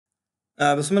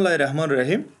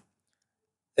Bismillahirrahmanirrahim.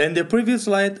 In the previous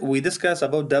slide, we discussed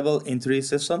about double entry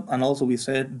system, and also we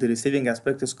said the receiving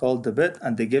aspect is called debit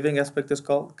and the giving aspect is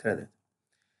called credit.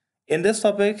 In this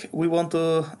topic, we want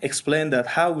to explain that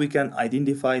how we can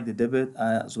identify the debit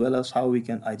as well as how we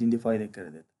can identify the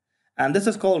credit. And this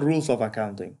is called rules of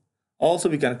accounting. Also,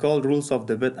 we can call rules of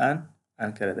debit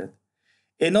and credit.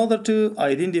 In order to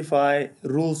identify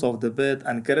rules of debit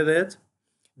and credit,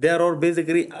 there are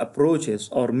basically approaches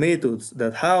or methods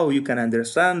that how you can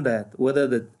understand that whether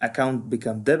the account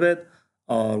become debit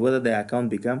or whether the account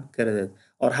become credit,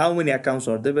 or how many accounts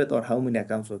are debit or how many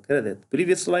accounts are credit.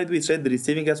 Previous slide we said the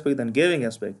receiving aspect and giving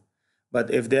aspect,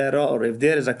 but if there are or if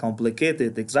there is a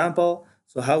complicated example,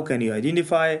 so how can you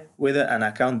identify whether an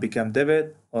account become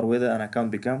debit or whether an account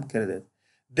become credit?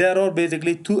 There are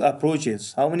basically two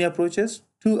approaches. How many approaches?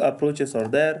 Two approaches are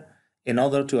there in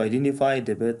order to identify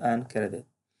debit and credit.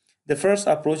 The first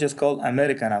approach is called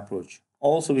American approach.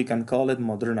 Also, we can call it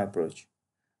modern approach.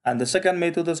 And the second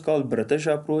method is called British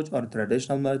approach or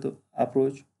traditional method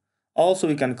approach. Also,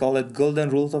 we can call it golden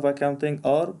rules of accounting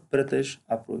or British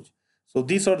approach. So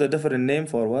these are the different names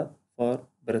for what? For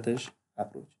British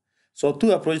approach. So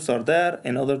two approaches are there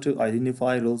in order to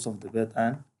identify rules of debit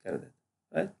and credit,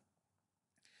 right?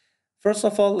 First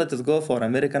of all, let us go for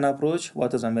American approach.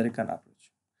 What is American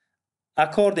approach?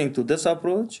 According to this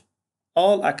approach,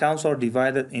 all accounts are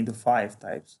divided into five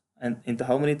types. And into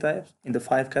how many types? Into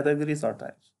five categories or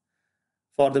types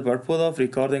for the purpose of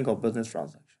recording of business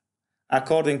transaction.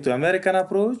 According to American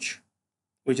approach,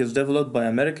 which is developed by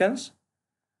Americans,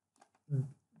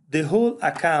 the whole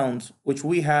accounts which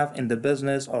we have in the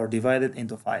business are divided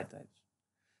into five types.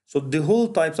 So the whole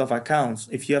types of accounts,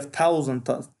 if you have thousand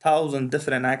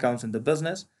different accounts in the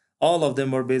business, all of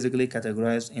them are basically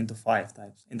categorized into five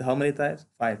types. Into how many types?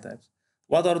 Five types.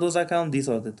 What are those accounts? These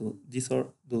are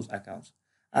those accounts.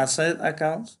 Asset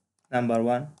accounts, number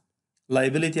one,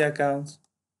 liability accounts,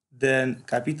 then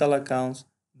capital accounts,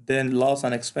 then loss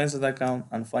and expenses account,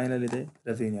 and finally the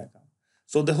revenue account.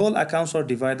 So the whole accounts are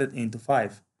divided into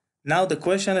five. Now the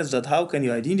question is that how can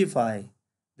you identify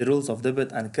the rules of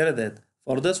debit and credit?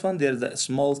 For this one, there is a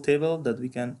small table that we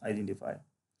can identify.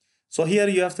 So here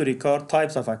you have to record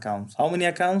types of accounts. How many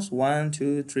accounts? 1,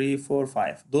 2, 3, 4,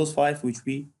 5. Those five which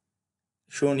we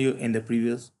shown you in the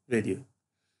previous video,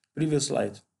 previous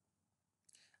slide.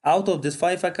 Out of these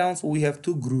five accounts, we have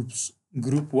two groups,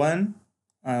 group one,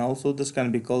 and also this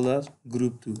can be called as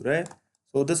group two, right?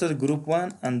 So this is group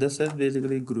one, and this is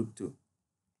basically group two.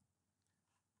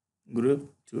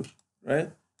 Group two,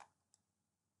 right?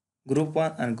 Group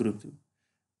one and group two.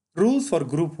 Rules for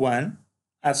group one: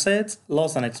 assets,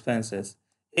 loss, and expenses.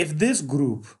 If this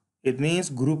group, it means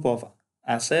group of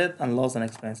asset and loss and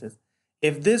expenses.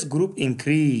 If this group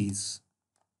increase,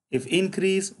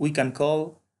 we can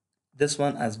call this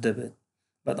one as debit.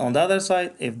 But on the other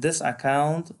side, if this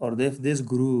account or if this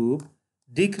group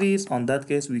decrease, on that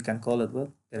case, we can call it what?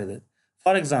 Credit.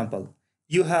 For example,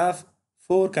 you have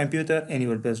 4 computers in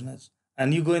your business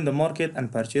and you go in the market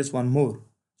and purchase one more.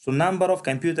 So number of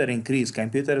computer increase,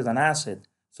 computer is an asset.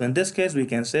 So in this case, we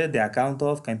can say the account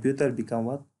of computer become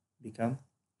what? Become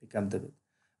debit.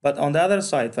 But on the other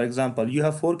side, for example, you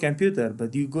have 4 computers,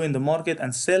 but you go in the market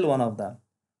and sell one of them,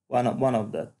 one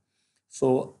of that.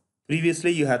 So previously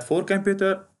you had 4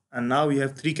 computers and now you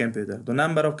have 3 computers. The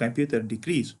number of computers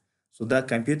decrease. So that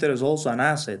computer is also an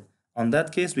asset. On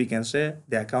that case, we can say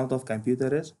the account of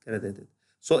computer is credited.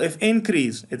 So if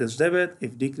increase, it is debit.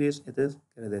 If decrease, it is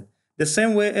credit. The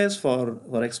same way as for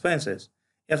expenses.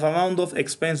 If amount of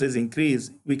expenses increase,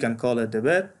 we can call it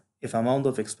debit. If amount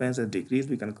of expenses decrease,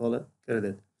 we can call it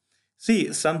credit.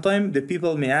 See, sometimes the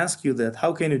people may ask you that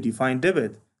how can you define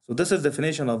debit? So this is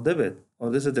definition of debit or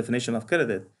this is definition of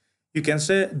credit. You can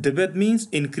say debit means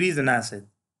increase in asset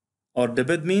or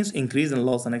debit means increase in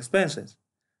loss and expenses.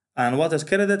 And what is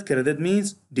credit? Credit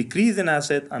means decrease in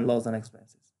asset and loss and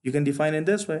expenses. You can define it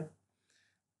this way.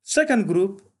 Second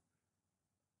group,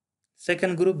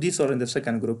 these are in the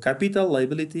second group: capital,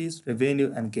 liabilities,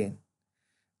 revenue, and gain.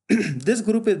 This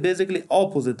group is basically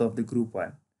opposite of the group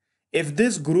one. If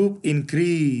this group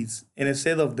increase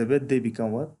instead of debit, they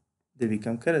become what? They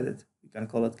become credit. We can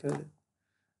call it credit.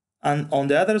 And on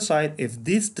the other side, if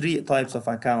these 3 types of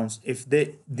accounts, if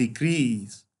they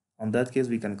decrease, on that case,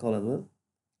 we can call it what?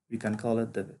 We can call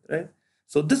it debit, right?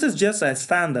 So this is just a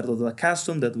standard or the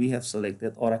custom that we have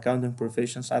selected or accounting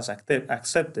professions has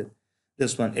accepted.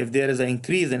 This one, if there is an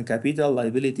increase in capital,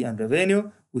 liability, and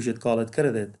revenue, we should call it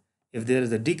credit. If there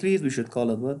is a decrease, we should call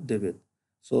it what? Debit.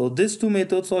 So these two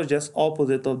methods are just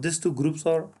opposite of, these two groups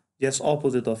are just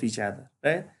opposite of each other,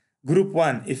 right? Group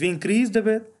 1, if increase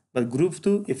debit, but group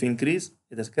 2, if increase,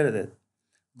 it is credit.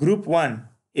 Group 1,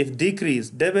 if decrease,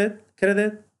 debit,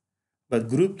 credit. But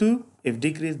group 2, if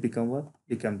decrease, become what?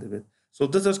 Become debit. So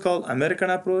this is called American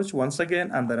approach. Once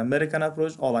again, under American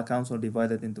approach, all accounts are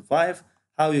divided into 5.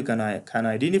 How you can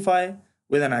identify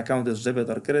whether an account is debit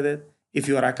or credit. If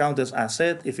your account is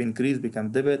asset, if increase,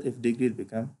 become debit. If decrease,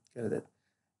 become credit.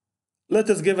 Let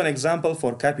us give an example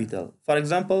for capital. For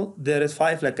example, there is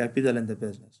 5 lakh capital in the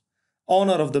business.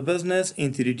 Owner of the business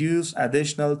introduce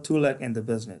additional 2 lakh in the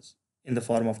business in the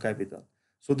form of capital.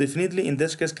 So definitely in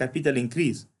this case, capital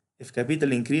increase. If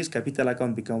capital increase, capital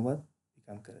account become what?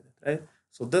 Become credit, right?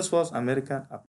 So this was American